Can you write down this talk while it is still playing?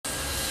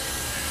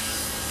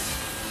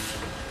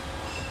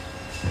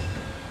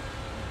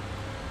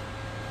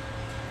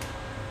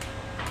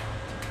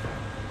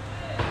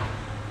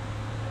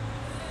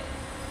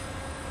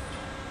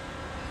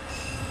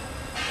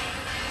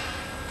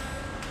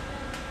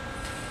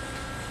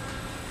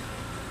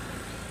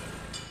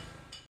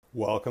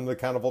Welcome to the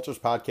Condo Vultures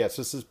podcast.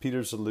 This is Peter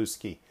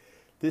Zalewski.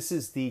 This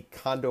is the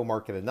condo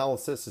market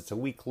analysis. It's a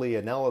weekly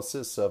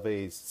analysis of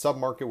a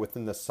submarket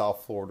within the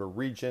South Florida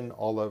region.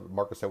 All the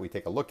markets that we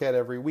take a look at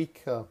every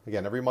week,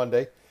 again every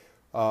Monday,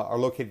 are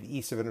located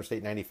east of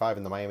Interstate 95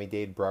 in the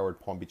Miami-Dade, Broward,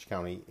 Palm Beach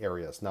County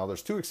areas. Now,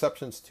 there's two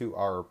exceptions to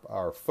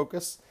our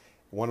focus.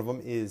 One of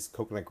them is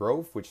Coconut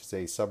Grove, which is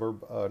a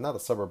suburb, not a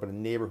suburb, but a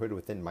neighborhood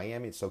within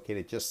Miami. It's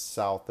located just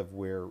south of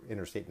where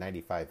Interstate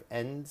 95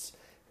 ends,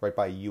 right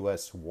by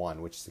US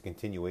 1, which is a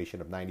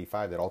continuation of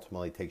 95 that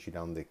ultimately takes you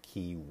down to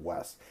Key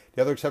West.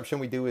 The other exception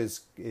we do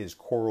is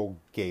Coral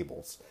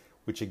Gables,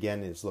 which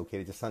again is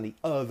located just on the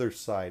other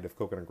side of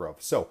Coconut Grove.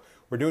 So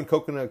we're doing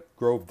Coconut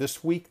Grove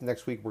this week.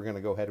 Next week we're going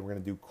to go ahead and we're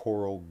going to do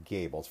Coral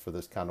Gables for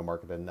this condo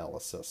market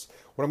analysis.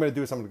 What I'm going to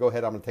do is I'm going to go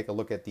ahead, I'm going to take a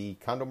look at the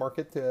condo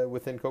market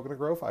within Coconut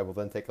Grove. I will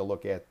then take a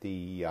look at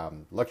the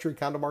luxury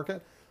condo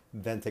market,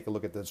 then take a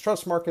look at the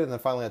trust market, and then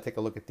finally I'll take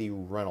a look at the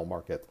rental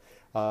market.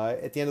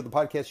 At the end of the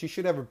podcast, you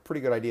should have a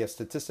pretty good idea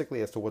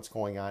statistically as to what's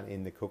going on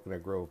in the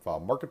Coconut Grove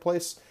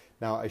marketplace.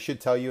 Now, I should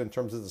tell you in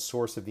terms of the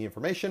source of the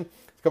information,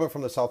 it's coming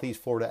from the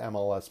Southeast Florida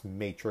MLS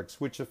Matrix,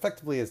 which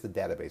effectively is the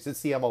database.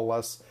 It's the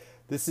MLS.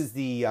 This is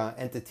the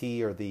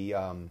entity or the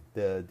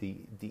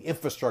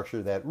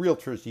infrastructure that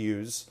realtors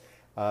use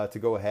to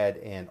go ahead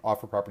and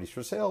offer properties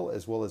for sale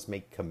as well as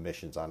make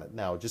commissions on it.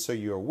 Now, just so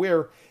you're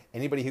aware,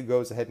 anybody who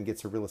goes ahead and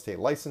gets a real estate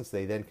license,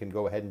 they then can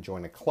go ahead and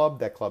join a club.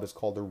 That club is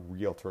called a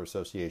Realtor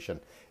Association.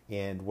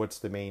 And what's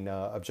the main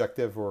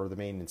objective or the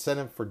main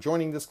incentive for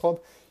joining this club?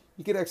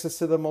 You get access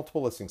to the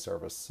multiple listing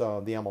service, the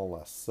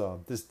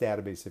MLS, this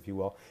database, if you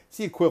will. It's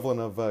the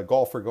equivalent of a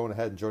golfer going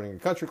ahead and joining a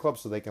country club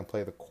so they can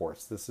play the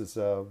course. This is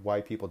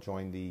why people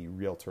join the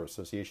Realtor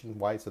Association.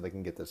 Why? So they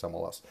can get this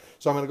MLS.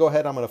 So I'm going to go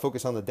ahead. I'm going to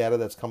focus on the data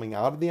that's coming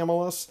out of the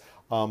MLS.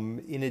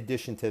 In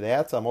addition to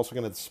that, I'm also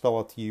going to spell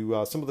out to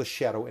you some of the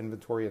shadow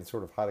inventory and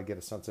sort of how to get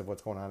a sense of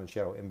what's going on in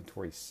shadow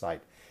inventory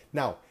site.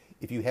 Now,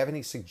 if you have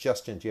any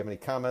suggestions, you have any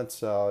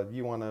comments,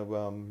 you want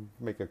to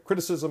make a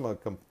criticism, a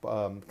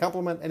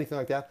compliment, anything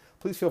like that,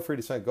 please feel free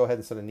to go ahead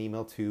and send an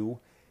email to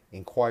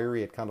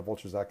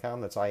inquiry@condovultures.com.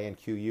 That's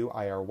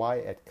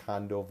INQUIRY at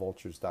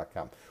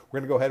condovultures.com. We're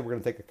going to go ahead, we're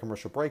going to take a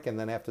commercial break, and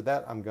then after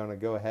that, I'm going to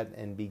go ahead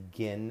and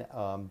begin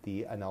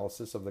the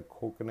analysis of the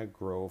Coconut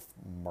Grove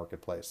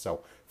marketplace.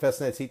 So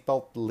fasten that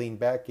seatbelt, lean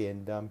back,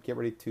 and get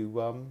ready to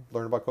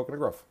learn about Coconut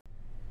Grove.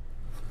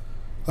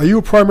 Are you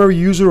a primary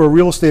user or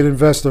real estate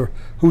investor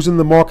who's in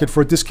the market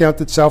for a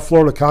discounted South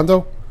Florida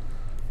condo?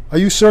 Are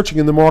you searching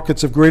in the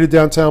markets of greater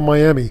downtown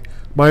Miami,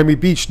 Miami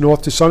Beach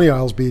north to Sunny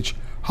Isles Beach,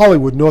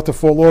 Hollywood north to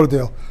Fort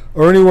Lauderdale,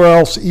 or anywhere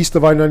else east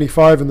of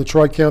I-95 in the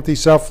Tri-County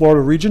South Florida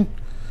region?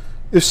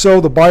 If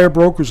so, the buyer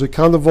brokers at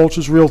Condo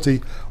Vultures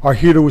Realty are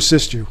here to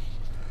assist you.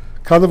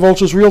 Condo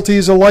Vultures Realty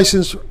is a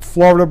licensed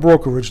Florida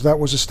brokerage that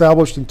was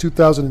established in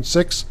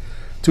 2006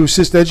 to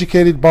assist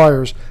educated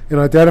buyers in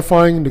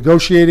identifying,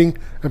 negotiating,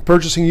 and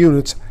purchasing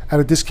units at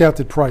a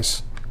discounted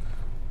price.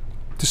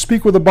 To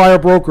speak with a buyer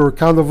broker at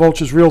Condo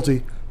Vultures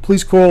Realty,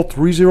 please call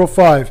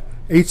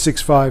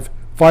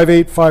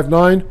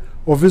 305-865-5859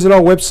 or visit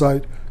our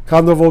website,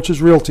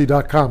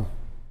 condovulturesrealty.com.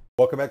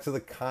 Welcome back to the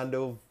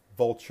Condo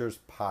Vultures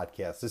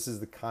podcast. This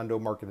is the condo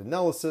market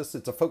analysis.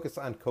 It's a focus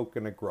on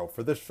Coconut Grove.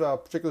 For this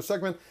particular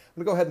segment,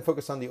 I'm going to go ahead and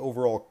focus on the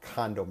overall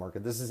condo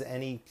market. This is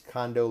any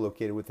condo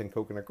located within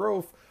Coconut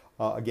Grove,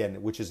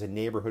 again, which is a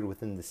neighborhood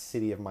within the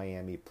city of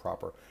Miami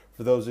proper.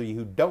 For those of you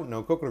who don't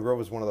know, Coconut Grove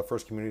was one of the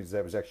first communities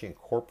that was actually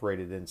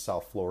incorporated in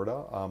South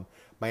Florida.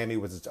 Miami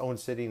was its own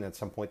city, and at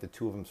some point the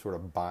two of them sort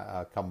of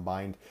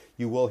combined.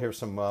 You will hear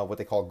some what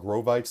they call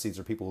Grovites. These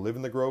are people who live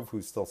in the Grove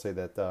who still say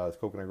that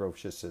Coconut Grove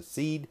should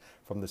secede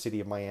from the city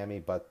of Miami,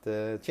 but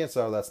chances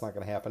are that's not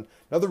going to happen.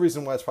 Another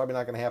reason why it's probably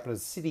not going to happen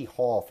is City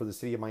Hall for the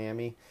city of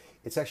Miami.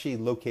 It's actually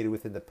located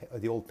within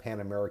the old Pan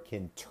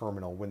American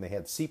terminal when they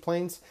had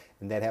seaplanes,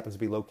 and that happens to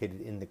be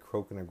located in the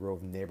Coconut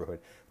Grove neighborhood.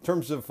 In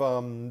terms of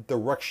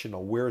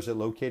directional, where is it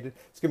located?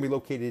 It's going to be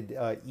located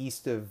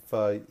east of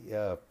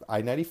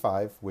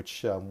I-95,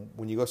 which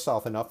when you go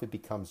south enough, it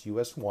becomes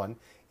US 1.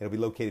 It'll be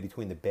located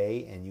between the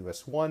Bay and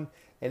US 1,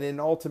 and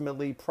then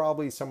ultimately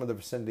probably somewhere in the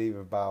vicinity of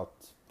about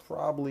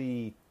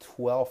probably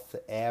 12th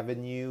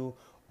Avenue,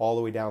 all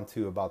the way down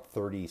to about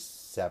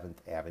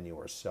 37th Avenue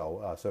or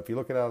so. So if you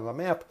look at it on the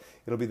map,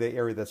 it'll be the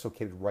area that's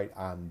located right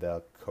on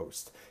the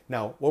coast.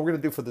 Now, what we're going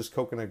to do for this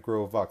Coconut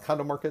Grove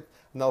condo market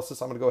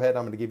analysis, I'm going to go ahead,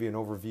 I'm going to give you an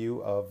overview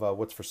of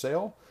what's for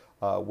sale,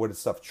 what does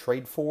stuff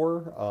trade for,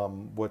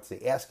 what's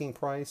the asking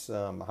price,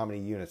 how many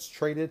units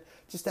traded,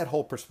 just that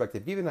whole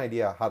perspective. Give you an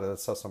idea how to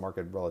assess the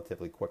market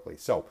relatively quickly.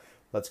 So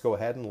let's go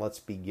ahead and let's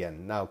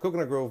begin. Now,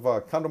 Coconut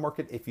Grove condo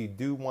market, if you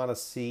do want to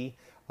see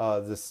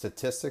the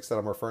statistics that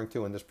I'm referring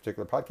to in this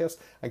particular podcast,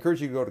 I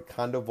encourage you to go to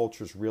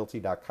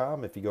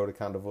condovulturesrealty.com. If you go to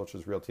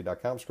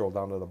condovulturesrealty.com, scroll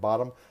down to the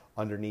bottom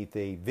underneath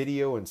a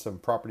video and some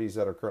properties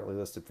that are currently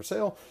listed for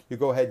sale, you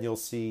go ahead and you'll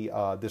see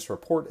this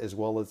report as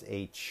well as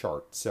a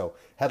chart. So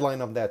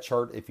headline of that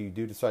chart, if you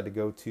do decide to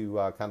go to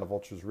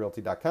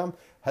condovulturesrealty.com,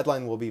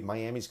 headline will be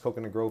Miami's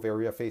Coconut Grove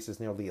area faces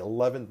nearly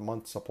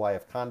 11-month supply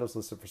of condos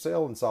listed for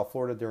sale in South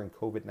Florida during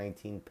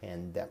COVID-19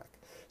 pandemic.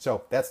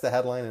 So that's the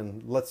headline,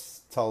 and let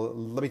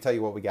me tell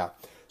you what we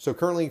got. So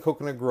currently in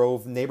Coconut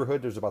Grove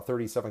neighborhood, there's about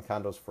 37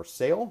 condos for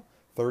sale.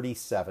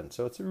 37.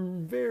 So it's a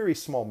very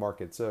small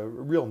market. It's a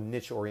real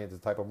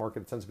niche-oriented type of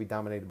market. It tends to be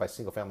dominated by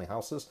single-family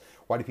houses.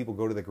 Why do people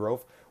go to the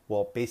Grove?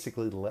 Well,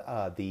 basically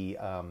the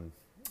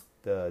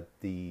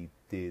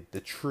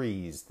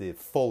trees, the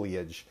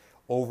foliage,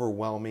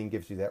 overwhelming,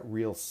 gives you that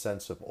real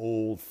sense of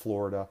old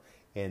Florida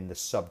in the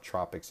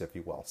subtropics, if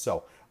you will.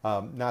 So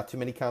not too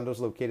many condos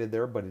located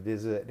there, but it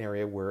is an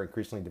area where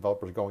increasingly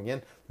developers are going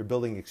in. They're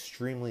building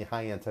extremely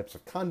high-end types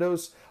of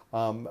condos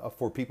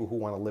for people who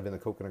want to live in the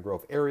Coconut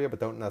Grove area, but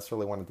don't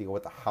necessarily want to deal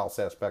with the house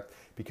aspect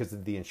because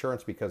of the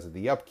insurance, because of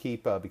the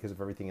upkeep, because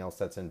of everything else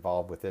that's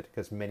involved with it,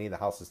 because many of the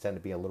houses tend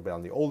to be a little bit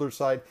on the older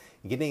side.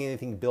 And getting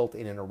anything built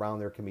in and around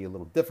there can be a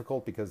little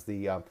difficult because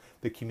the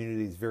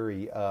community is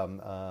very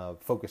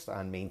focused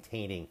on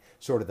maintaining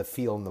sort of the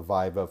feel and the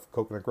vibe of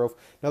Coconut Grove.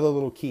 Another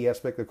little key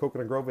aspect of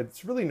Coconut Grove,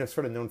 it's really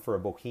sort of known for a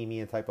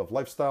bohemian type of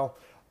lifestyle.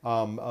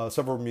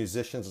 Several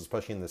musicians,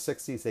 especially in the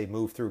 60s, they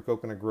moved through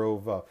Coconut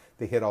Grove.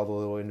 They hit all the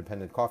little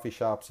independent coffee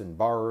shops and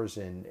bars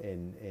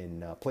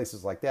and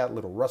places like that,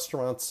 little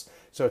restaurants.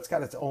 So it's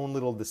got its own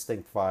little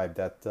distinct vibe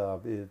that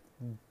is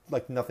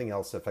like nothing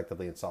else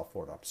effectively in South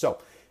Florida. So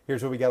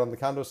here's what we got on the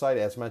condo side.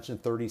 As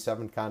mentioned,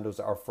 37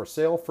 condos are for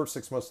sale. First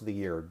 6 months of the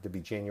year, to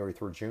be January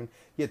through June,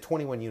 you had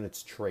 21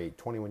 units trade.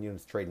 21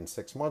 units trade in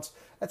 6 months.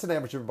 That's an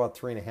average of about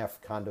 3.5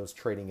 condos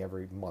trading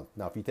every month.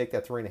 Now, if you take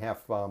that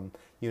 3.5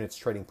 units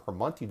trading per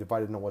month, you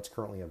divide it into what's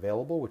currently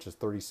available, which is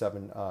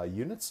 37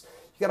 units,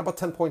 you got about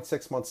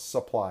 10.6 months of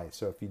supply.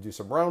 So if you do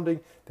some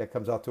rounding, that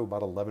comes out to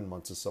about 11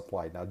 months of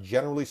supply. Now,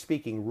 generally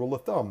speaking, rule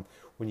of thumb,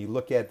 when you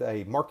look at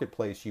a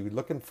marketplace, you're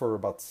looking for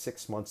about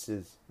 6 months,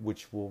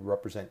 which will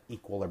represent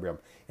equilibrium.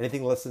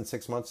 Anything less than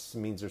 6 months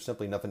means there's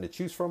simply nothing to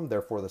choose from.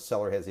 Therefore, the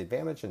seller has the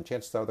advantage, and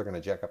chances are they're going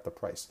to jack up the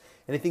price.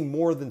 Anything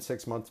more than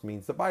 6 months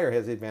means the buyer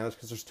has the advantage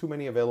because there's too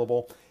many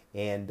available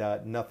and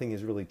nothing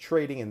is really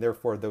trading, and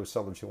therefore those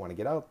sellers who want to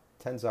get out,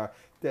 chances are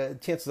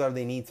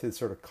they need to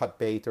sort of cut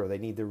bait, or they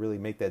need to really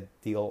make that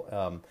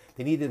deal.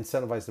 They need to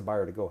incentivize the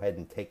buyer to go ahead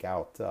and take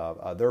out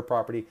their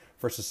property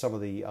versus some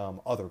of the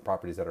other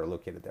properties that are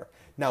located there.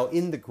 Now,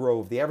 in the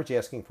Grove, the average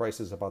asking price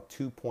is about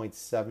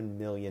 $2.7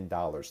 million.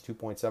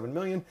 $2.7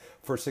 million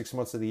for 6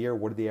 months of the year.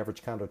 What did the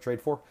average condo trade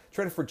for?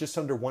 Traded for just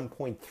under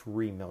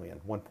 $1.3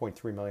 million.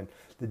 $1.3 million.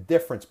 The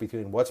difference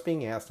between what's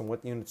being asked and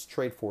what the units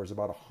trade for is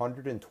about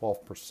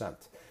 112%.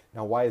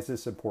 Now, why is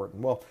this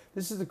important? Well,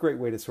 this is a great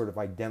way to sort of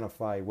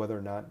identify whether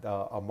or not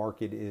a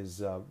market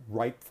is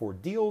ripe for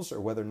deals or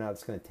whether or not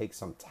it's going to take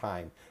some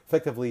time.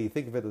 Effectively,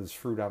 think of it as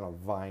fruit on a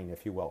vine,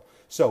 if you will.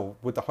 So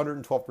with the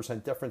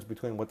 112% difference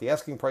between what the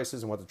asking price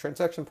is and what the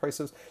transaction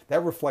price is,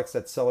 that reflects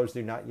that sellers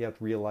do not yet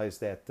realize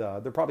that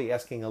they're probably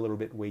asking a little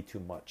bit way too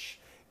much.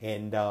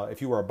 And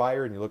if you are a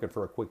buyer and you're looking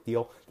for a quick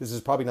deal, this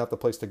is probably not the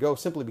place to go,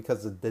 simply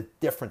because the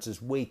difference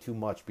is way too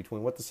much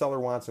between what the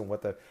seller wants and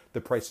what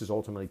the prices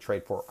ultimately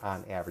trade for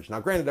on average. Now,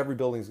 granted, every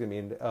building is going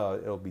to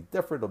be it'll be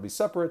different, it'll be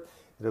separate,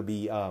 it'll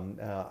be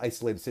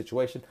isolated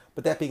situation.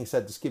 But that being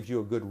said, this gives you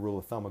a good rule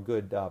of thumb, a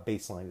good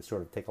baseline to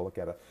sort of take a look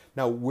at it.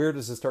 Now, where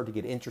does it start to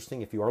get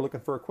interesting if you are looking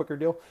for a quicker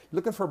deal? You're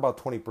looking for about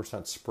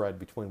 20% spread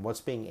between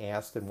what's being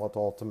asked and what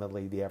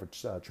ultimately the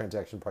average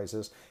transaction price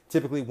is.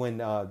 Typically, when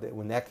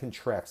that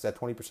contracts, that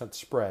 20%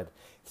 spread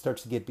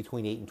starts to get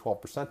between 8 and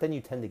 12%, then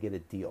you tend to get a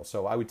deal.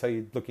 So I would tell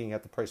you, looking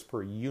at the price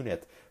per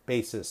unit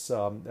basis,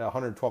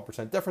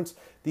 112% difference,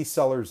 these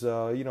sellers,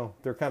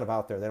 they're kind of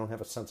out there. They don't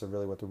have a sense of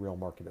really what the real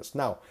market is.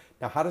 Now,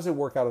 how does it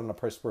work out on a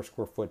price per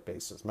square foot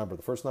basis? Remember,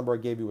 the first number I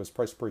gave you was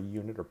price per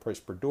unit or price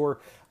per door.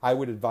 I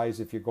would advise,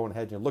 if you're going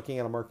ahead and you're looking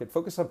at a market,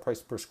 focus on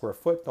price per square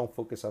foot. Don't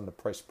focus on the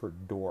price per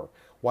door.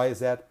 Why is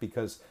that?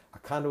 Because a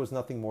condo is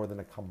nothing more than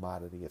a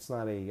commodity. It's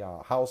not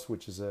a house,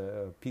 which is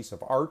a piece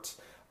of art,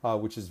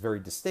 which is very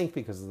distinct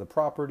because of the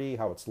property,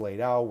 how it's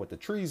laid out, what the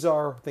trees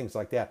are, things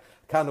like that.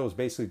 Condo is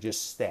basically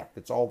just stacked.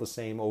 It's all the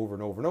same over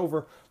and over and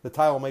over. The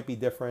tile might be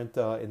different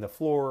in the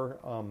floor.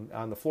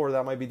 On the floor,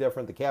 that might be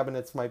different. The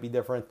cabinets might be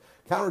different.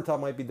 Countertop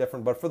might be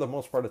different, but for the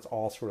most part, it's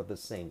all sort of the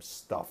same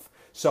stuff.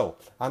 So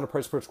on a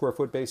price per square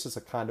foot basis,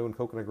 a condo in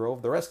Coconut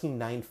Grove, they're asking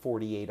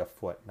 $948 a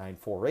foot.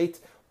 $948.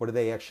 What do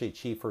they actually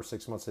achieve for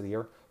 6 months of the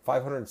year?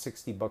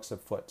 $560 a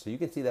foot. So you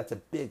can see that's a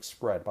big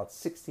spread, about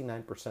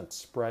 69%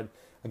 spread.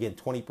 Again,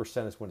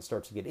 20% is when it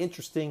starts to get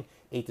interesting.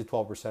 8 to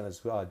 12%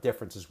 is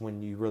difference is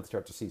when you really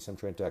start to see some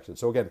transactions.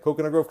 So again,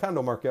 Coconut Grove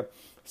condo market,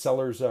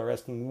 sellers are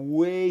asking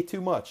way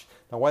too much.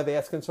 Now, why are they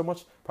asking so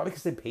much? Probably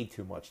because they paid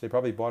too much. They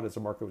probably bought as the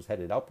market was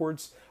headed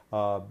upwards.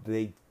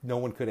 No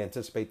one could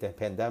anticipate the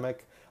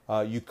pandemic.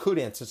 You could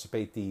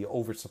anticipate the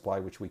oversupply,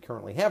 which we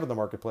currently have in the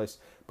marketplace,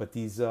 but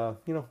these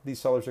these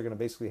sellers are going to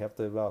basically have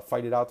to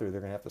fight it out there.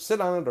 They're going to have to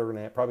sit on it, or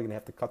probably going to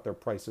have to cut their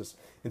prices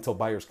until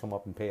buyers come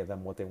up and pay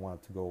them what they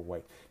want to go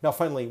away. Now,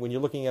 finally, when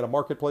you're looking at a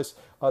marketplace,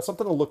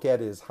 something to look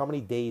at is how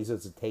many days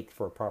does it take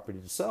for a property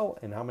to sell,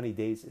 and how many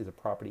days is a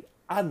property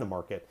on the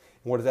market.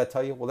 And what does that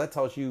tell you? Well, that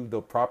tells you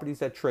the properties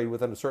that trade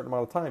within a certain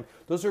amount of time,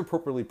 those are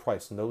appropriately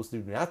priced, and those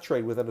do not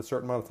trade within a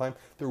certain amount of time,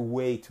 they're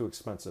way too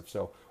expensive.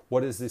 So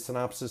what is the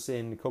synopsis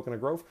in Coconut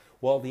Grove?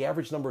 Well, the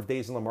average number of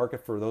days in the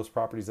market for those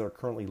properties that are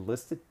currently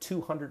listed,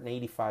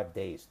 285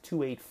 days,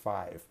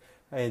 285.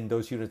 And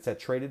those units that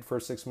traded for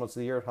 6 months of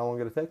the year, how long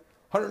did it take?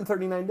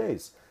 139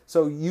 days.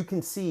 So you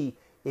can see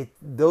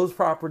those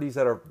properties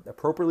that are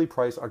appropriately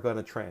priced are going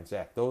to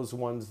transact. Those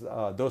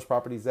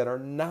properties that are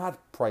not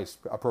priced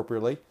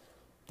appropriately,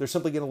 they're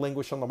simply going to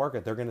languish on the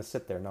market. They're going to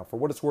sit there. Now, for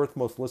what it's worth,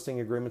 most listing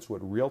agreements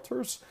with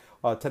realtors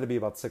tend to be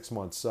about 6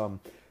 months.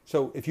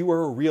 So if you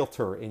were a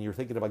realtor and you're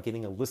thinking about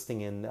getting a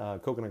listing in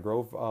Coconut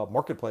Grove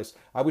Marketplace,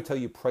 I would tell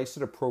you price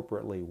it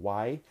appropriately.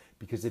 Why?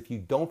 Because if you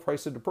don't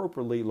price it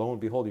appropriately, lo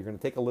and behold, you're going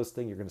to take a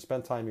listing, you're going to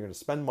spend time, you're going to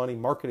spend money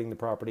marketing the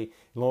property,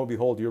 and lo and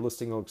behold, your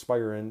listing will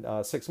expire in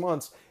 6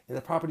 months, and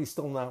the property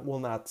still will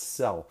not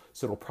sell.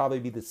 So it'll probably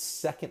be the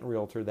second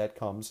realtor that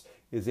comes,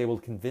 is able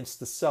to convince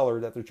the seller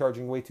that they're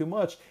charging way too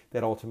much,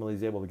 that ultimately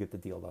is able to get the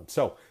deal done.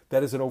 So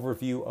that is an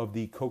overview of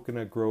the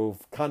Coconut Grove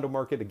condo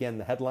market. Again,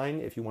 the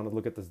headline, if you want to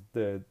look at the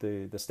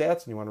stats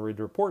and you want to read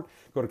the report,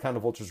 go to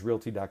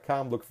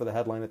condovulturesrealty.com, look for the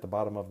headline at the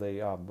bottom of the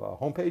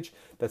homepage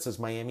that says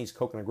Miami's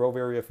Coconut Grove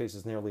area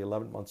faces nearly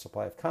 11-month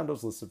supply of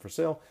condos listed for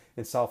sale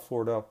in South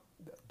Florida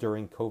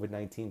during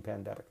COVID-19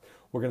 pandemic.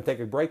 We're going to take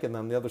a break, and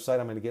on the other side,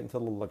 I'm going to get into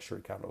the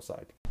luxury condo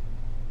side.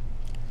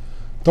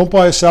 Don't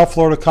buy a South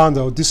Florida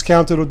condo,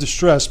 discounted or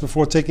distressed,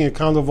 before taking a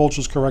Condo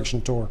Vultures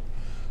correction tour.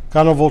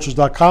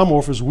 CondoVultures.com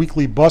offers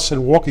weekly bus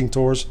and walking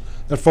tours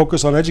that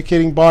focus on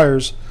educating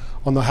buyers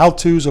on the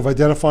how-tos of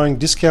identifying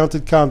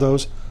discounted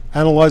condos,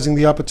 analyzing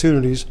the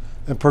opportunities,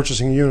 and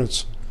purchasing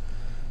units.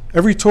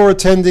 Every tour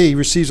attendee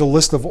receives a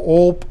list of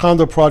all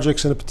condo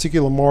projects in a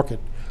particular market,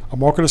 a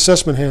market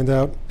assessment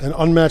handout, and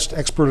unmatched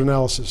expert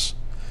analysis.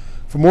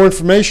 For more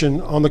information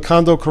on the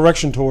condo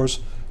correction tours,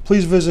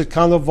 please visit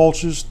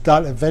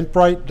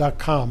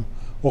condovultures.eventbrite.com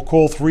or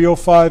call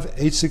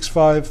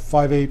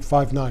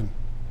 305-865-5859.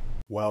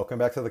 Welcome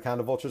back to the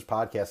Condo Vultures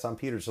podcast. I'm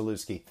Peter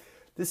Zalewski.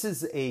 This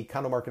is a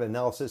condo market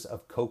analysis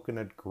of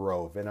Coconut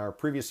Grove. In our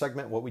previous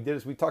segment, what we did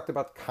is we talked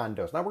about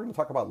condos. Now we're going to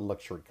talk about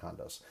luxury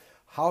condos.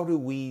 How do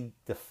we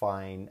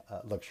define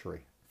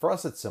luxury? For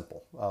us, it's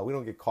simple. We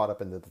don't get caught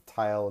up into the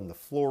tile and the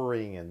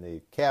flooring and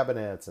the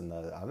cabinets and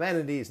the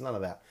amenities, none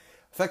of that.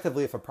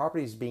 Effectively, if a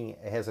property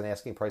has an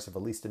asking price of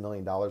at least $1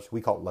 million, we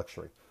call it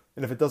luxury.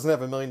 And if it doesn't have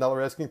 $1 million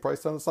asking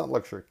price, then it's not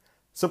luxury.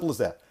 Simple as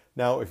that.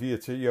 Now, if you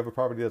have a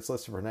property that's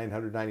listed for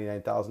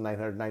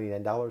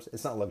 $999,999,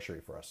 it's not luxury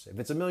for us. If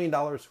it's $1 million,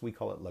 we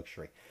call it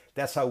luxury.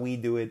 That's how we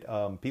do it.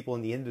 People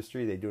in the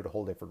industry, they do it a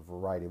whole different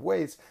variety of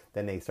ways.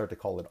 Then they start to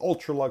call it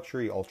ultra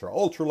luxury, ultra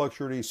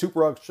luxury,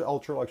 super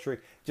ultra luxury.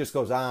 It just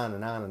goes on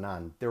and on and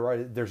on.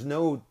 There's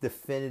no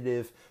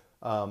definitive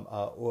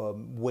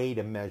way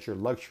to measure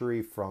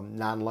luxury from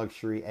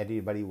non-luxury.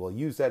 Anybody will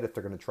use that if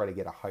they're going to try to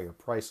get a higher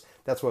price.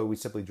 That's why we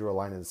simply drew a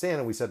line in the sand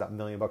and we said $1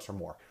 million or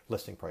more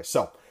listing price.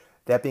 So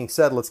that being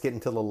said, let's get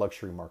into the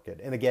luxury market.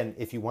 And again,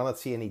 if you want to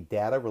see any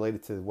data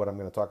related to what I'm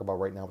going to talk about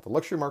right now with the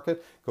luxury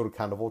market, go to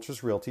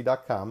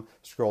condovulturesrealty.com,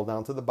 scroll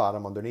down to the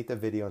bottom underneath the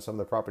video and some of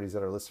the properties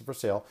that are listed for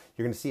sale.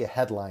 You're going to see a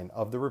headline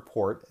of the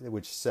report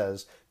which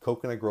says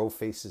Coconut Grove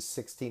faces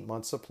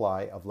 16-month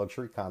supply of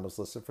luxury condos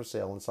listed for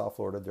sale in South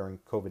Florida during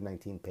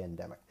COVID-19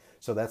 pandemic.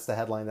 So that's the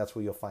headline. That's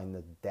where you'll find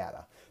the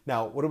data.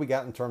 Now, what do we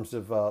got in terms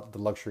of the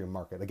luxury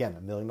market? Again,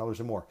 $1 million or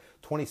more.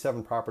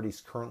 27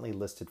 properties currently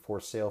listed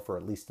for sale for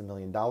at least $1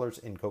 million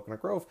in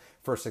Coconut Grove.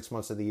 First 6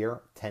 months of the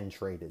year, 10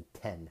 traded.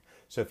 10.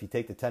 So if you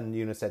take the 10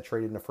 units that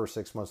traded in the first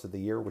 6 months of the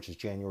year, which is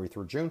January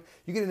through June,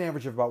 you get an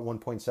average of about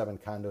 1.7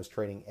 condos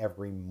trading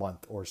every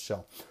month or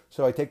so.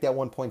 So I take that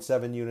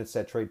 1.7 units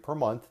that trade per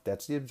month.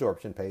 That's the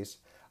absorption pace.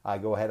 I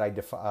go ahead, I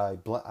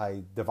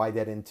divide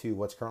that into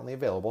what's currently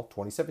available,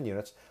 27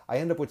 units. I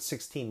end up with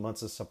 16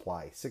 months of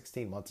supply,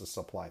 16 months of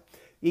supply.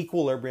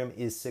 Equilibrium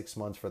is 6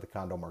 months for the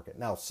condo market.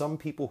 Now, some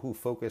people who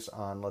focus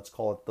on, let's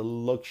call it the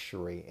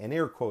luxury, in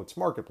air quotes,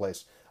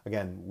 marketplace,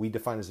 again, we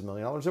define as $1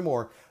 million or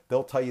more,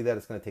 they'll tell you that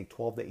it's going to take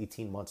 12 to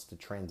 18 months to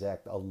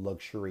transact a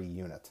luxury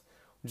unit,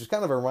 which is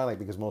kind of ironic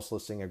because most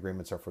listing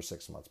agreements are for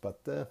 6 months, but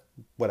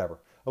whatever.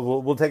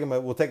 We'll take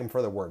them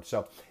for their word.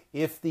 So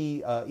if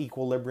the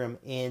equilibrium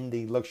in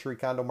the luxury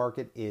condo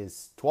market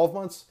is 12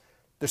 months,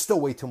 there's still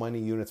way too many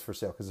units for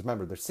sale because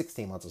remember, there's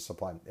 16 months of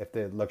supply. If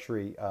the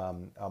luxury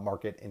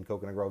market in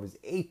Coconut Grove is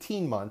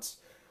 18 months,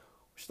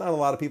 which not a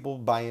lot of people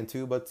buy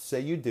into, but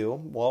say you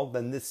do, well,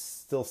 then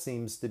this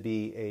seems to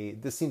be a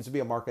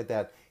market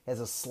that has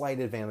a slight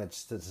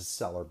advantage to the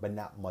seller, but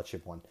not much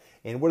of one.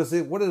 And what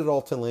did it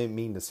ultimately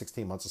mean to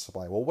 16 months of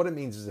supply? Well, what it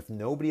means is if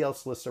nobody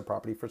else lists their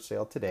property for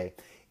sale today,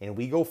 and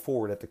we go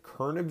forward at the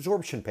current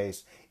absorption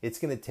pace, it's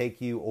going to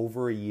take you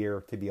over a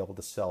year to be able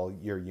to sell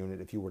your unit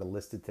if you were to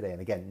list it today.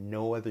 And again,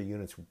 no other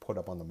units were put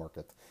up on the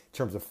market in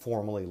terms of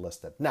formally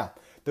listed. Now,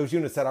 those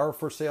units that are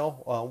for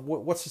sale,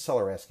 what's the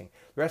seller asking?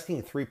 They're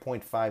asking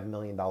 $3.5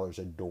 million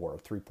a door,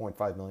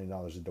 $3.5 million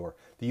a door.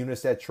 The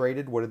units that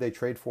traded, what did they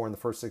trade for in the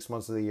first 6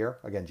 months of the year?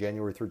 Again,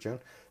 January through June.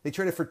 They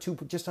traded for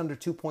just under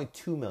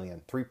 2.2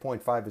 million.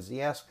 3.5 is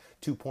the ask,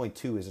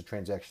 2.2 is a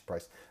transaction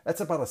price. That's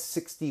about a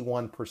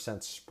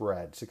 61%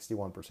 spread.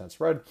 61%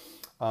 spread.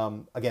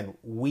 Again,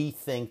 we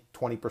think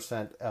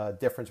 20%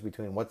 difference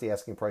between what the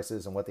asking price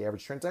is and what the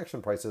average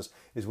transaction price is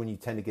when you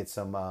tend to get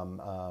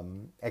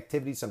some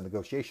activity, some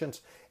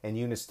negotiations, and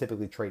units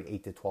typically trade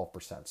 8 to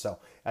 12%. So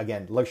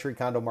again, luxury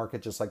condo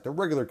market, just like the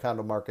regular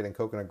condo market in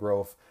Coconut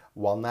Grove,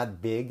 while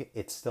not big,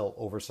 it's still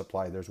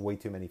oversupplied. There's way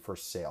too many for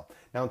sale.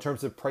 Now, in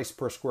terms of price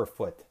per square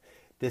foot,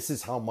 this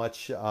is how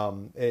much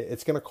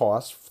it's going to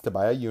cost to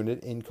buy a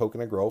unit in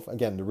Coconut Grove.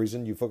 Again, the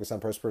reason you focus on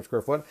price per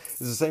square foot is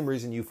the same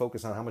reason you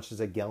focus on how much is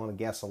a gallon of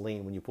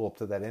gasoline when you pull up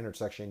to that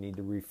intersection, you need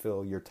to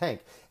refill your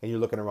tank, and you're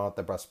looking around at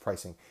the best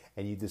pricing.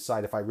 And you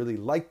decide, if I really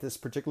like this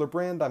particular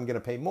brand, I'm going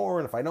to pay more,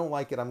 and if I don't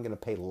like it, I'm going to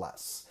pay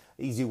less.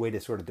 Easy way to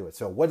sort of do it.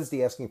 So what is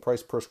the asking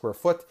price per square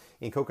foot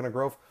in Coconut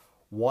Grove?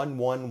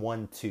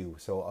 1112.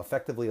 So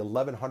effectively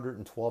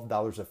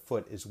 $1,112 a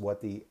foot is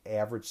what the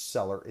average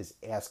seller is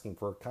asking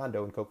for a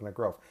condo in Coconut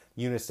Grove.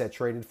 Units that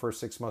traded for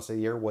 6 months of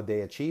the year, what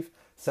they achieve?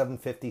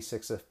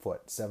 $756 a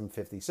foot.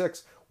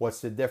 $756.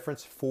 What's the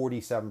difference?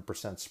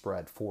 47%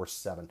 spread.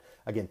 47.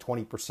 Again,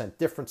 20%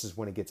 difference is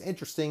when it gets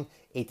interesting.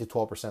 8 to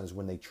 12% is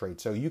when they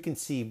trade. So you can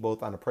see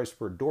both on a price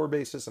per door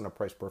basis and a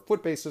price per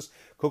foot basis,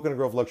 Coconut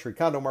Grove luxury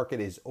condo market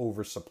is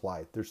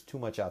oversupplied. There's too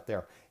much out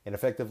there. And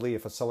effectively,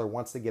 if a seller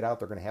wants to get out,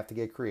 they're going to have to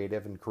get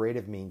creative. And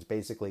creative means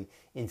basically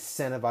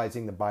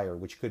incentivizing the buyer,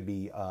 which could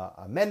be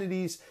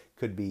amenities,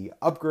 could be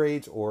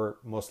upgrades, or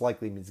most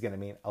likely is going to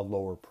mean a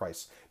lower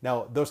price.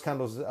 Now, those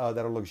condos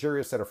that are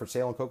luxurious, that are for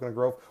sale in Coconut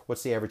Grove,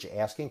 what's the average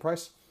asking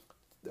price?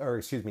 Or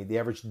excuse me, the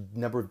average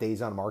number of days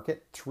on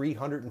market?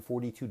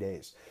 342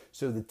 days.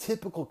 So the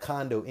typical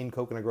condo in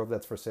Coconut Grove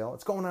that's for sale,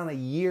 it's going on a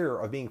year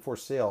of being for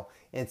sale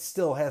and it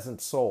still hasn't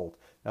sold.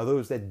 Now,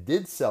 those that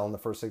did sell in the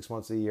first 6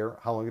 months of the year,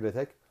 how long did it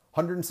take?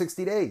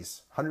 160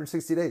 days.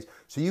 160 days.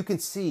 So you can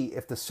see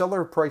if the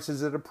seller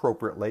prices it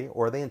appropriately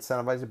or they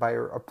incentivize the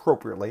buyer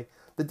appropriately,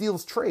 the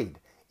deals trade.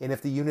 And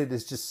if the unit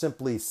is just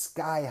simply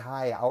sky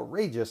high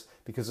outrageous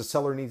because the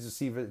seller needs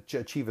to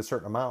achieve a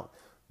certain amount,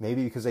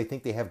 maybe because they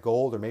think they have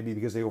gold or maybe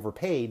because they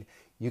overpaid,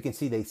 you can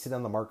see they sit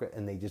on the market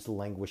and they just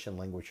languish and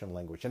languish and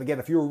languish. And again,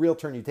 if you're a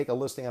realtor and you take a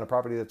listing on a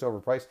property that's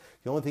overpriced,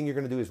 the only thing you're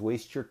going to do is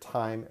waste your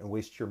time and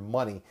waste your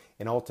money.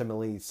 And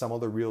ultimately, some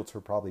other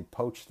realtor probably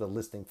poach the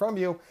listing from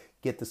you,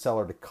 get the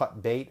seller to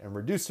cut bait and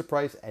reduce the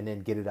price, and then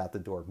get it out the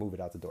door, move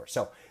it out the door.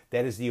 So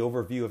that is the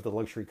overview of the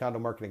luxury condo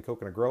market in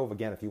Coconut Grove.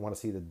 Again, if you want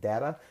to see the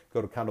data,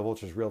 go to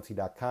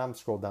CondoVulturesRealty.com,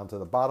 scroll down to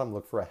the bottom,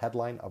 look for a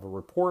headline of a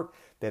report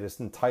that is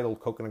entitled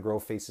Coconut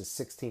Grove Faces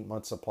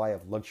 16-Month Supply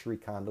of Luxury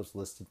Condos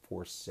Listed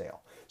for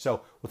Sale.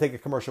 So we'll take a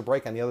commercial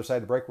break. On the other side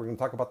of the break, we're going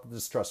to talk about the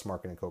distressed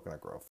market in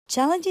Coconut Grove.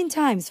 Challenging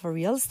times for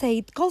real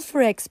estate call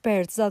for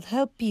experts that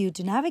help you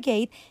to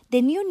navigate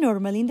the new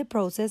normal in the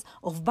process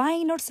of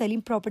buying or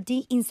selling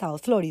property in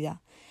South Florida.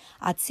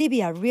 At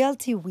CBR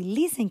Realty, we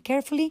listen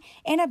carefully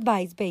and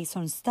advise based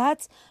on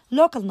stats,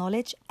 local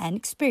knowledge, and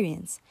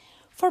experience.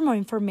 For more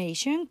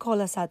information,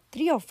 call us at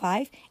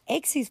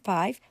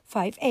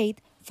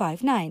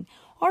 305-865-5859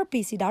 or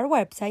visit our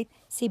website,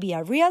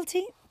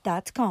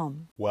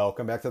 cbrrealty.com.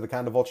 Welcome back to the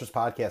Condo Vultures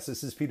podcast.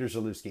 This is Peter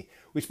Zalewski.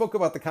 We spoke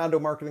about the condo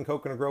market in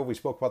Coconut Grove. We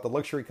spoke about the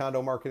luxury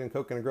condo market in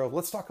Coconut Grove.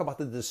 Let's talk about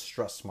the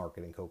distressed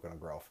market in Coconut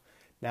Grove.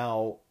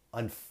 Now,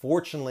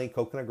 unfortunately,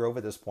 Coconut Grove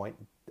at this point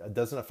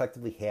doesn't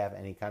effectively have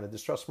any kind of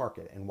distressed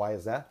market. And why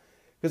is that?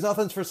 Because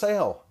nothing's for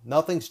sale.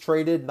 Nothing's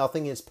traded.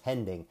 Nothing is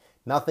pending.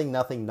 Nothing.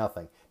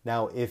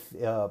 Now, if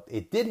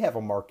it did have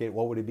a market,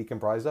 what would it be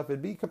comprised of?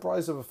 It'd be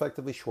comprised of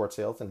effectively short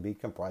sales and be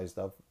comprised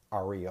of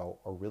REO,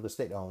 or real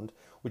estate owned,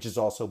 which is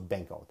also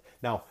bank owned.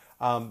 Now,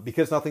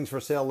 because nothing's for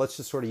sale, let's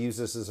just sort of use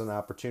this as an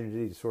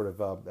opportunity to sort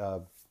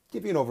of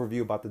give you an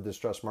overview about the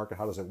distressed market.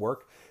 How does it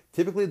work?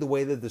 Typically, the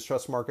way the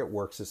distressed market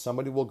works is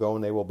somebody will go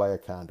and they will buy a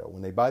condo.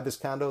 When they buy this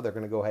condo, they're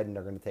going to go ahead and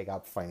they're going to take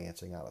out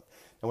financing on it.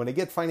 And when they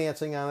get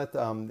financing on it,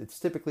 it's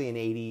typically an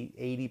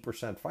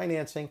 80%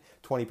 financing,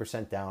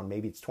 20% down.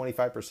 Maybe it's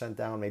 25%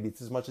 down. Maybe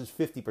it's as much as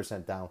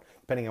 50% down,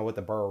 depending on what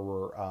the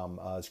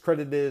borrower's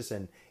credit is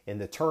and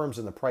the terms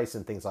and the price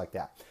and things like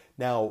that.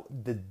 Now,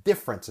 the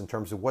difference in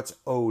terms of what's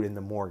owed in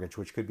the mortgage,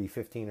 which could be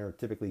 15 or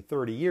typically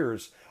 30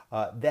 years,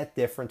 that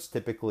difference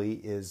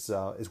typically is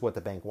what the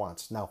bank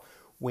wants. Now,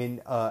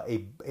 when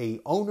a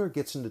owner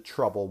gets into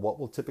trouble, what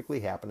will typically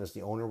happen is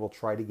the owner will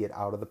try to get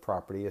out of the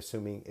property,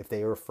 assuming if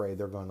they are afraid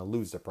they're going to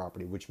lose the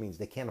property, which means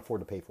they can't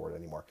afford to pay for it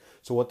anymore.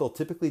 So what they'll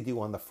typically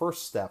do on the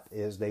first step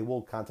is they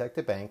will contact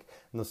the bank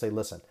and they'll say,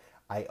 listen,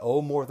 I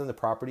owe more than the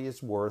property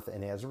is worth,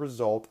 and as a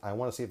result, I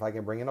want to see if I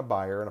can bring in a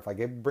buyer. And if I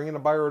can bring in a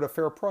buyer at a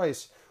fair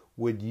price,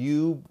 would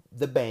you,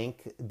 the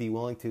bank, be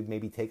willing to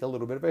maybe take a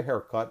little bit of a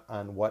haircut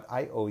on what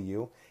I owe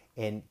you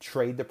and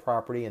trade the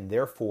property, and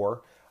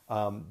therefore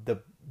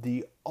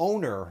the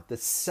owner, the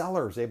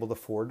seller, is able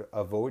to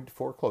avoid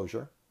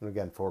foreclosure. And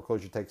again,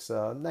 foreclosure takes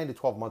 9 to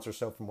 12 months or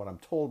so from what I'm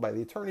told by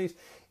the attorneys,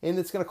 and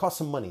it's going to cost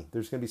some money.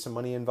 There's going to be some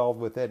money involved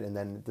with it, and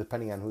then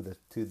depending on who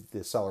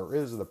the seller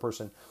is or the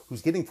person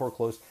who's getting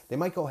foreclosed, they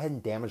might go ahead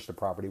and damage the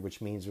property, which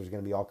means there's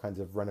going to be all kinds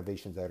of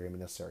renovations that are going to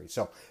be necessary.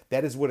 So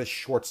that is what a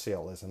short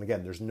sale is. And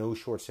again, there's no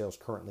short sales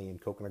currently in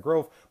Coconut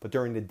Grove, but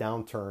during the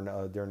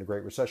downturn, during the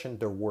Great Recession,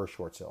 there were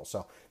short sales.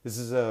 So this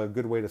is a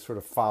good way to sort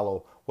of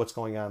follow what's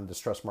going on in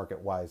distress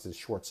market-wise is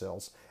short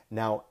sales.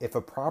 Now, if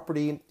a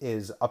property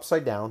is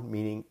upside down,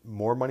 meaning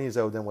more money is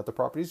owed than what the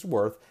property is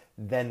worth,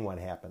 then what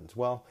happens?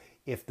 Well,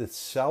 if the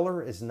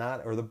seller is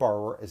not, or the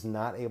borrower is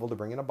not able to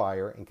bring in a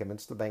buyer and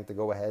convince the bank to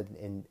go ahead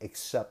and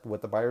accept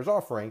what the buyer is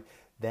offering,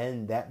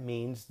 then that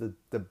means the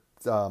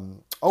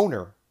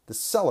owner, the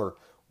seller,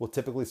 will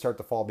typically start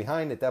to fall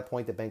behind. At that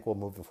point, the bank will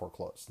move to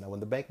foreclose. Now,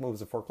 when the bank moves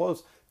to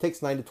foreclose, it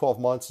takes 9 to 12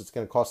 months. It's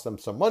going to cost them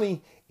some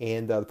money,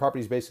 and the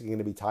property is basically going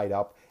to be tied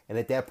up. And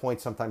at that point,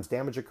 sometimes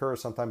damage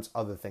occurs, sometimes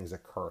other things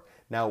occur.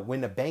 Now,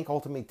 when the bank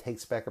ultimately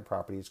takes back a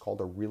property, it's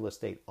called a real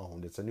estate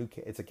owned. It's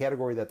a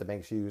category that the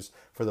banks use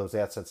for those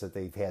assets that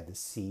they've had to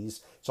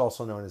seize. It's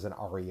also known as an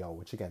REO,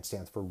 which again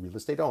stands for real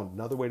estate owned.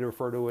 Another way to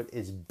refer to it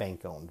is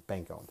bank owned.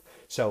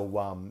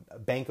 So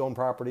bank owned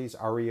properties,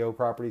 REO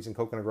properties in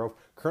Coconut Grove,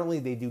 currently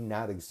they do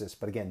not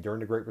exist. But again, during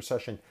the Great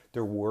Recession,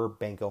 there were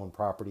bank owned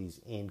properties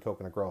in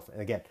Coconut Grove.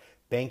 And again,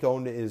 bank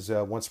owned is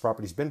once the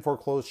property's been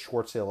foreclosed.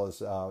 Short sale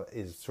is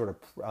sort of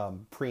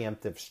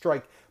preemptive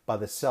strike by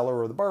the seller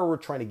or the borrower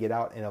trying to get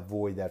out and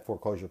avoid that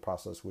foreclosure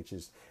process, which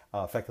is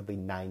effectively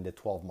 9 to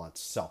 12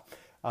 months. So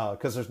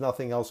because there's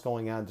nothing else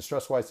going on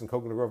distress-wise in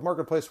Coconut Grove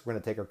Marketplace, we're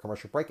going to take our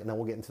commercial break, and then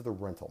we'll get into the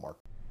rental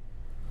market.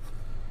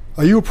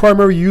 Are you a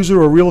primary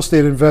user or real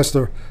estate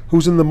investor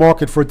who's in the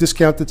market for a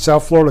discounted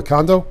South Florida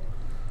condo?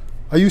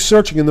 Are you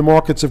searching in the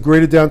markets of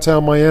greater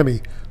downtown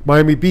Miami,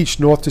 Miami Beach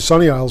north to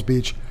Sunny Isles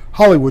Beach,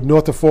 Hollywood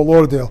north to Fort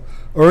Lauderdale,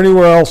 or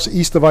anywhere else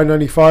east of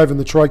I-95 in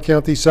the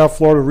Tri-County South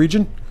Florida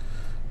region?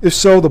 If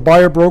so, the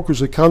buyer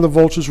brokers at Condo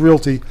Vultures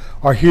Realty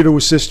are here to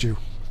assist you.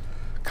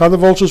 Condo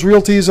Vultures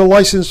Realty is a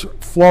licensed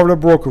Florida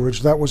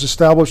brokerage that was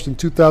established in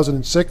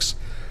 2006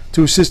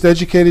 to assist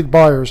educated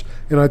buyers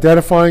in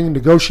identifying,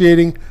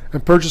 negotiating,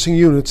 and purchasing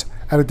units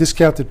at a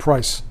discounted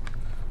price.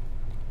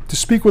 To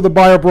speak with a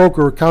buyer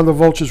broker at Condo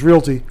Vultures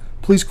Realty,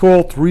 please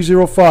call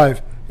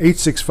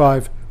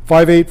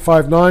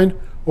 305-865-5859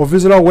 or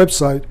visit our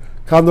website,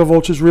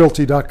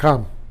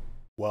 condovulturesrealty.com.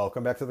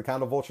 Welcome back to the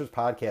Condo Vultures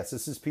podcast.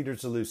 This is Peter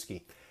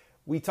Zalewski.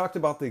 We talked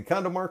about the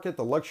condo market,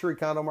 the luxury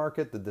condo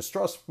market, the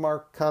distressed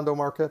condo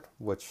market,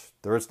 which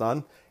there is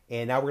none.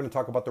 And now we're going to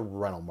talk about the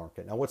rental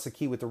market. Now, what's the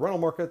key with the rental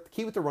market? The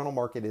key with the rental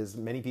market is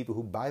many people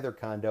who buy their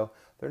condo,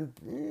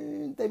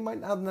 they might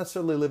not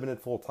necessarily live in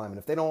it full time. And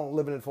if they don't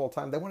live in it full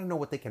time, they want to know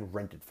what they can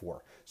rent it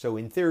for. So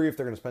in theory, if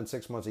they're going to spend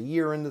 6 months a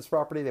year in this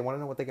property, they want to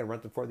know what they can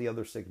rent it for the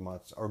other 6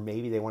 months. Or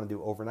maybe they want to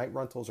do overnight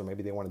rentals, or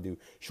maybe they want to do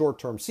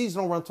short-term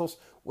seasonal rentals,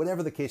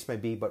 whatever the case may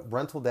be. But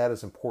rental data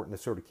is important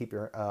to sort of keep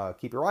your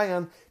eye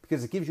on,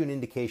 because it gives you an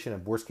indication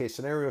of worst case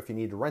scenario. If you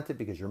need to rent it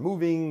because you're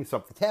moving,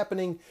 something's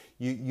happening,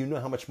 you know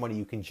how much money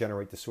you can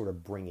generate to sort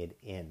of bring it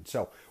in.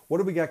 So what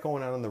do we got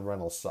going on the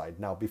rental side?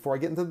 Now, before I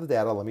get into the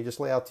data, let me just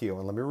lay out to you,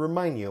 and let me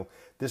remind you,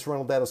 this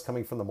rental data is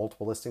coming from the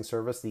multiple listing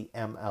service, the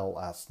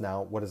MLS.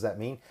 Now, what does that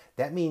mean?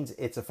 That means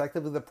it's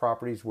effectively the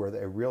properties where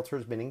a realtor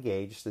has been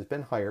engaged, has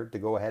been hired to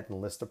go ahead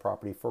and list the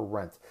property for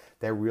rent.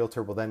 That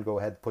realtor will then go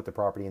ahead and put the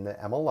property in the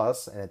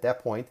MLS, and at that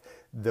point,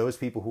 those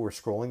people who are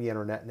scrolling the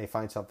internet and they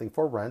find something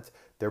for rent,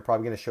 they're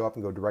probably going to show up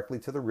and go directly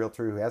to the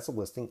realtor who has the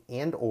listing,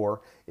 and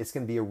or it's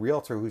going to be a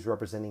realtor who's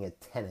representing a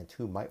tenant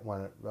who might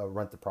want to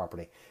rent the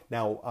property.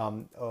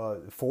 Now,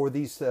 for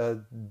these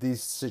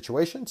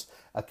situations,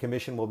 a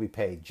commission will be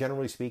paid.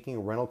 Generally speaking, a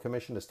rental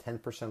commission is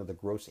 10% of the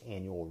gross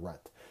annual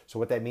rent. So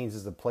what that means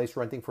is the place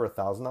renting for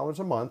 $1,000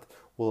 a month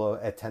will,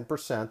 at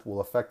 10%, will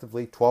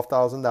effectively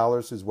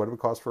 $12,000 is what it would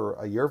cost for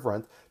a year of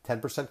rent.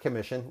 10%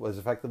 commission was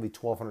effectively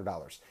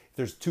 $1,200. If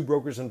there's two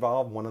brokers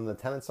involved, one on the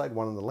tenant side,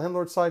 one on the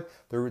landlord side,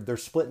 they're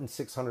splitting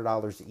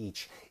 $600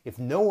 each. If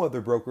no other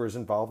broker is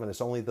involved and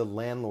it's only the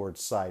landlord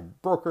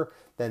side broker,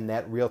 then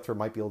that realtor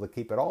might be able to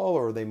keep it all,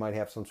 or they might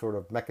have some sort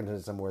of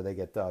mechanism where they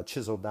get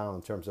chiseled down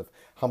in terms of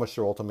how much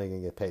they're ultimately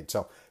going to get paid.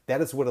 So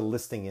that is what a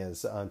listing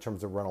is in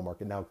terms of rental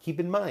market. Now, keep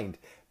in mind,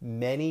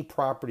 many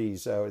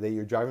properties that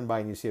you're driving by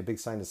and you see a big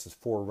sign that says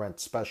for rent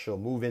special,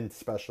 move-in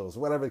specials,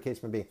 whatever the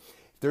case may be.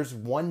 There's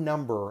one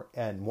number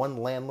and one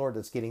landlord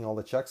that's getting all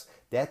the checks.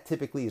 That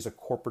typically is a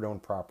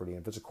corporate-owned property.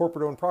 And if it's a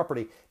corporate-owned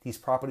property, these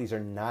properties are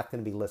not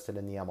going to be listed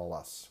in the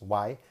MLS.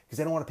 Why? Because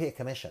they don't want to pay a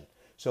commission.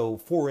 So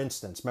for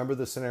instance, remember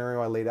the scenario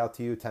I laid out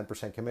to you,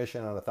 10%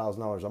 commission on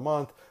 $1,000 a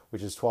month,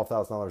 which is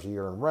 $12,000 a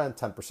year in rent.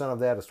 10% of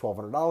that is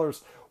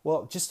 $1,200.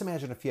 Well, just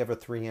imagine if you have a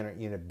 300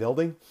 unit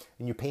building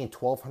and you're paying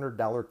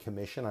 $1,200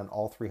 commission on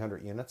all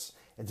 300 units.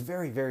 It's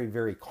very, very,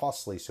 very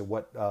costly. So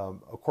what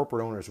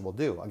corporate owners will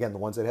do, again, the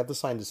ones that have the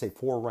sign to say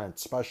for rent,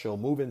 special,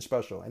 move-in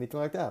special, anything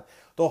like that,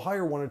 they'll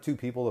hire 1 or 2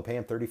 people to pay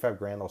them 35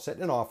 grand. They'll sit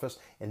in an office,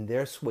 and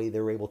this way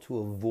they're able to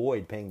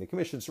avoid paying the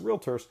commissions to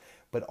realtors.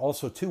 But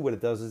also, too, what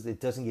it does is it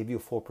doesn't give you a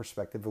full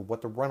perspective of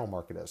what the rental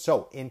market is.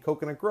 So in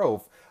Coconut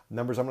Grove,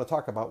 numbers I'm going to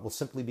talk about will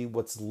simply be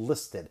what's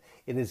listed.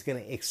 It is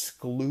going to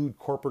exclude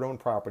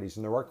corporate-owned properties,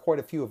 and there are quite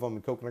a few of them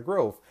in Coconut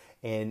Grove.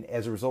 And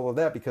as a result of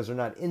that, because they're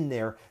not in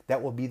there,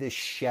 that will be the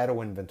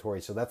shadow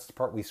inventory. So that's the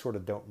part we sort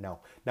of don't know.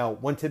 Now,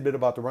 one tidbit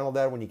about the rental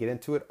data, when you get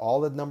into it,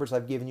 all the numbers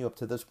I've given you up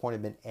to this point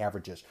have been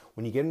averages.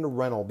 When you get into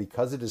rental,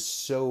 because it is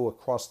so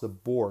across the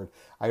board,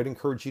 I would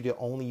encourage you to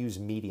only use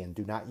median.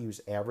 Do not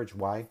use average.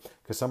 Why?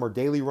 Because some are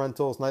daily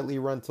rentals, nightly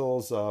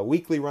rentals,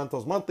 weekly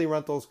rentals, monthly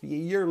rentals,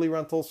 yearly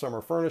rentals. Some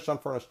are furnished,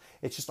 unfurnished.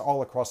 It's just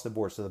all across the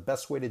board. So the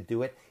best way to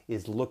do it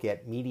is look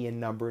at median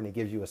number, and it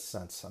gives you a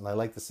sense. And I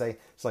like to say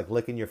it's like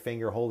licking your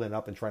finger, holding it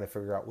up, and trying to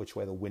figure out which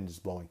way the wind is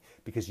blowing,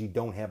 because you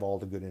don't have all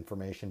the good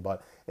information,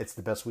 but it's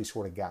the best we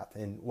sort of got.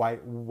 And why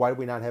do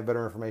we not have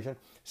better information?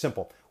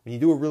 Simple. When you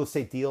do a real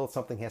estate deal,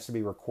 something has to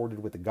be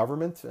recorded with the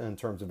government in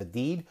terms of a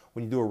deed.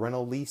 When you do a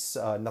rental lease,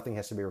 nothing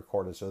has to be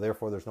recorded. So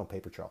therefore, there's no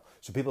paper trail.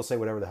 So people say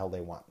whatever the hell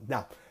they want.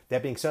 Now,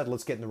 that being said,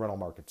 let's get in the rental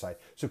market side.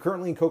 So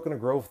currently in Coconut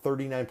Grove,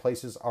 39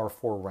 places are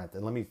for rent.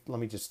 And let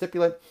me just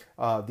stipulate,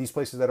 these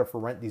places that are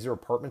for rent, these are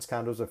apartments,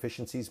 condos,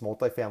 efficiencies,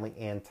 multifamily,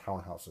 and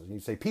townhouses. And you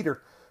say,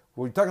 Peter,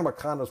 we're talking about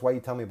condos. Why are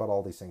you telling me about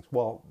all these things?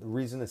 Well, the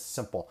reason is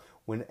simple.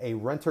 When a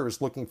renter is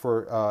looking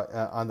for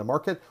on the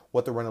market,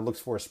 what the renter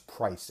looks for is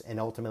price, and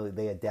ultimately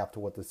they adapt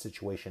to what the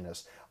situation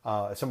is.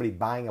 If somebody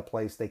buying a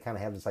place, they kind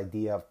of have this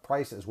idea of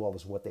price as well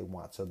as what they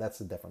want. So that's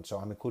the difference. So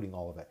I'm including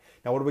all of it.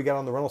 Now, what do we got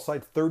on the rental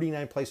side?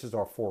 39 places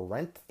are for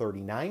rent.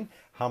 39.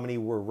 How many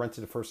were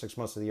rented the first 6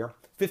 months of the year?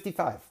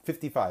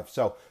 55.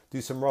 So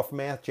do some rough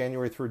math.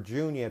 January through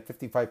June, you had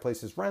 55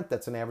 places rent.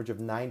 That's an average of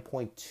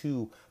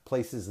 9.2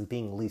 places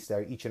being leased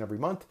each and every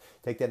month.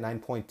 Take that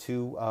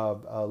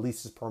 9.2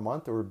 leases per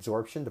month, or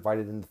absorption,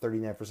 divided into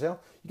 39 for sale.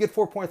 You get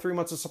 4.3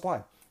 months of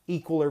supply.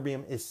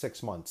 Equilibrium is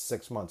 6 months.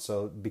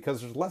 So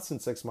because there's less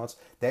than 6 months,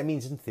 that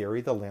means in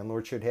theory the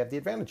landlord should have the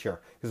advantage here,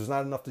 because there's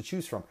not enough to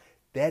choose from.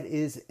 That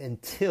is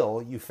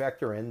until you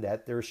factor in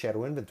that there's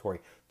shadow inventory.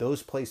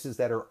 Those places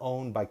that are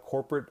owned by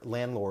corporate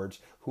landlords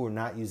who are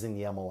not using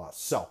the MLS.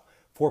 So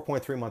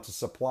 4.3 months of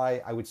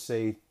supply, I would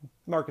say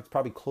market's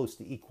probably close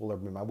to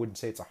equilibrium. I wouldn't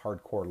say it's a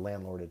hardcore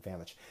landlord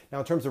advantage. Now,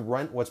 in terms of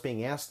rent, what's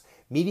being asked?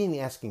 Median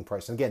asking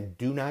price. And again,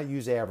 do not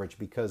use average,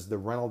 because the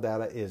rental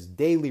data is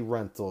daily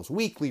rentals,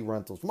 weekly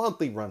rentals,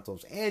 monthly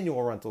rentals,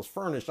 annual rentals,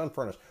 furnished,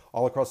 unfurnished,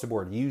 all across the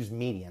board. Use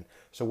median.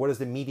 So what is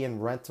the median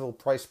rental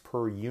price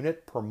per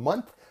unit per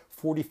month?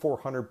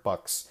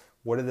 $4,400.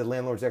 What did the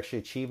landlords actually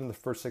achieve in the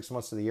first 6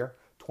 months of the year?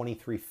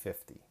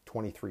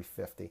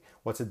 $2,350.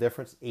 What's the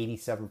difference?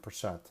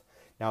 87%.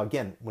 Now,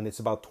 again, when it's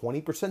about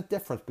 20%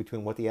 difference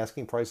between what the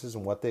asking price is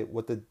and what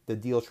the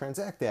deal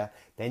transact at,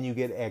 then you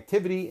get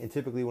activity, and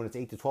typically when it's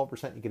 8 to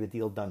 12%, you get a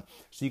deal done.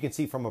 So you can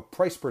see from a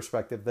price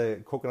perspective,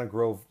 the Coconut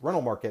Grove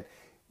rental market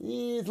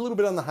is a little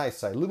bit on the high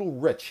side, a little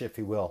rich, if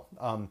you will.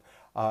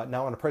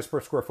 Now, on a price per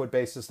square foot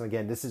basis, and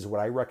again, this is what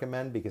I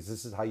recommend, because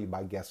this is how you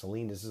buy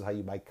gasoline. This is how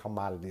you buy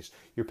commodities.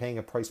 You're paying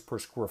a price per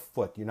square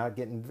foot. You're not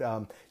getting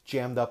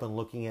jammed up and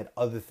looking at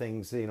other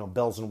things,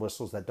 bells and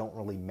whistles that don't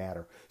really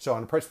matter. So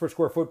on a price per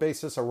square foot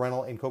basis, a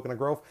rental in Coconut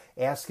Grove,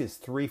 ask is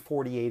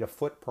 $348 a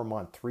foot per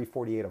month.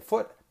 $348 a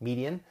foot,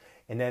 median.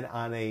 And then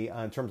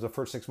in terms of the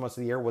first 6 months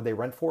of the year, what they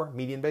rent for,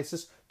 median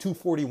basis,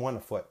 $241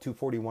 a foot.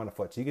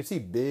 So you can see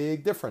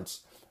big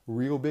difference.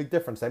 Real big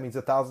difference. That means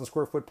 1,000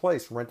 square foot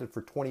place rented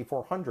for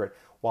 $2,400,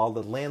 while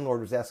the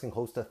landlord was asking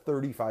close to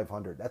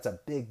 $3,500. That's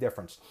a big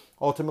difference.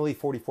 Ultimately,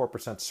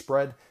 44%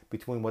 spread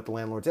between what the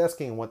landlord's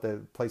asking and what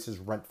the places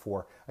rent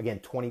for. Again,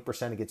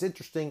 20% it gets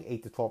interesting.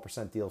 8 to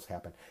 12% deals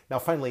happen. Now,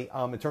 finally,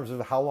 in terms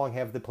of how long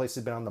have the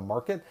places been on the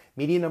market,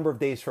 median number of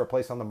days for a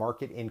place on the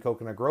market in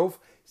Coconut Grove,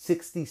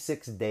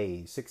 66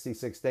 days.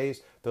 66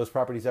 days. Those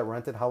properties that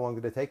rented, how long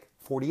did it take?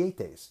 48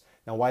 days.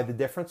 Now, why the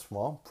difference?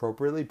 Well,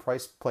 appropriately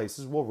priced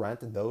places will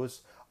rent, and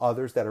those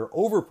others that are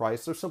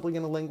overpriced are simply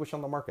going to languish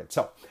on the market.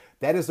 So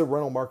that is the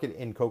rental market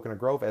in Coconut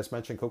Grove. As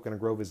mentioned,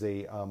 Coconut Grove is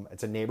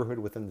it's a neighborhood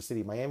within the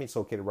city of Miami. It's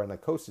located right on the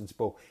coast. It's a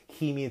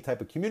bohemian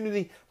type of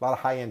community. A lot of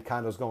high-end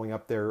condos going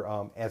up there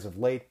as of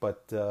late,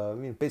 but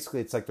basically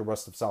it's like the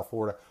rest of South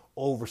Florida,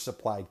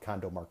 oversupplied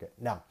condo market.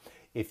 Now,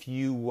 if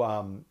you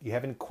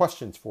have any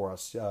questions for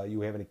us,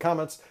 you have any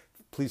comments,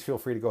 please feel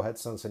free to go ahead and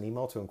send us an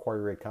email to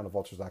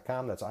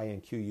inquiry@condovultures.com. That's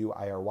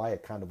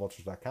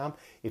INQUIRY@condovultures.com.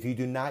 If you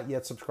do not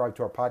yet subscribe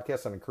to our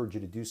podcast, I'd encourage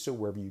you to do so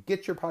wherever you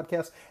get your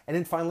podcast. And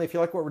then finally, if you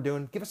like what we're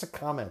doing, give us a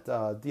comment.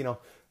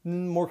 the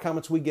more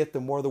comments we get, the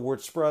more the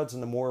word spreads,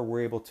 and the more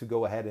we're able to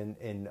go ahead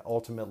and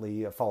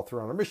ultimately follow through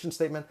on our mission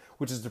statement,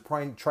 which is to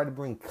try to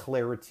bring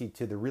clarity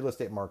to the real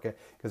estate market,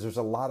 because there's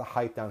a lot of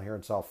hype down here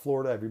in South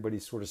Florida.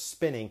 Everybody's sort of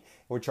spinning, and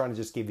we're trying to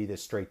just give you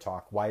this straight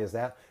talk. Why is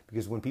that?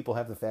 Because when people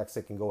have the facts,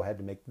 they can go ahead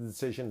and make the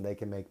decision. They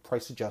can make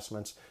price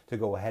adjustments to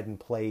go ahead and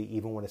play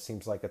even when it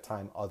seems like a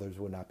time others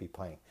would not be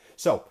playing.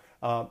 So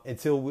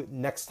until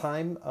next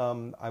time,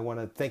 I want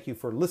to thank you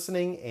for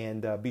listening,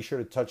 and be sure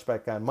to touch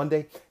back on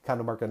Monday,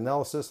 Condo Market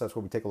Analysis. That's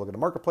where we take a look at the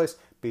marketplace.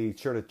 Be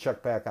sure to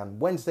check back on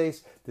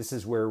Wednesdays. This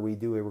is where we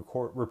do a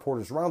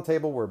reporters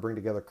roundtable, where we bring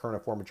together current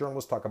and former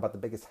journalists, talk about the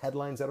biggest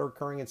headlines that are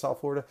occurring in South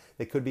Florida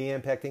that could be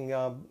impacting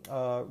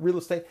real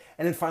estate.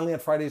 And then finally on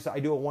Fridays, I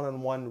do a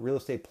one-on-one real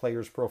estate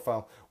players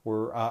profile,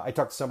 where I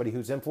talk to somebody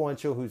who's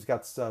influential, who's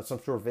got some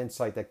sort of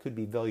insight that could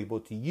be valuable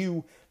to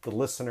you, the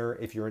listener,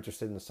 if you're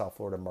interested in the South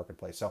Florida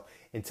marketplace. So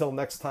until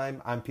next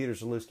time, I'm Peter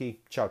Zalewski.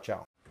 Ciao,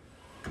 ciao.